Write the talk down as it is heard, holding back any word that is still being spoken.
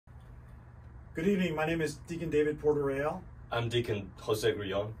Good evening. My name is Deacon David Porterreal. I'm Deacon Jose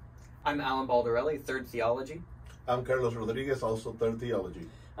Grillon. I'm Alan Baldarelli, 3rd Theology. I'm Carlos Rodriguez, also 3rd Theology.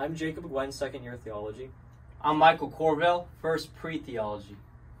 I'm Jacob Gwen, 2nd Year Theology. I'm Michael Corvell, 1st Pre-Theology.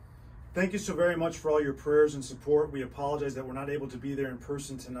 Thank you so very much for all your prayers and support. We apologize that we're not able to be there in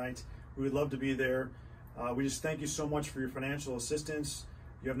person tonight. We would love to be there. We just thank you so much for your financial assistance.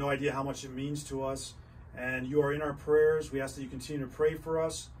 You have no idea how much it means to us. And you are in our prayers. We ask that you continue to pray for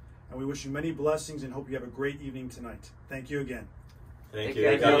us. And we wish you many blessings and hope you have a great evening tonight. Thank you again. Thank you.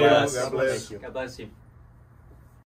 you. God bless. God bless. God bless you.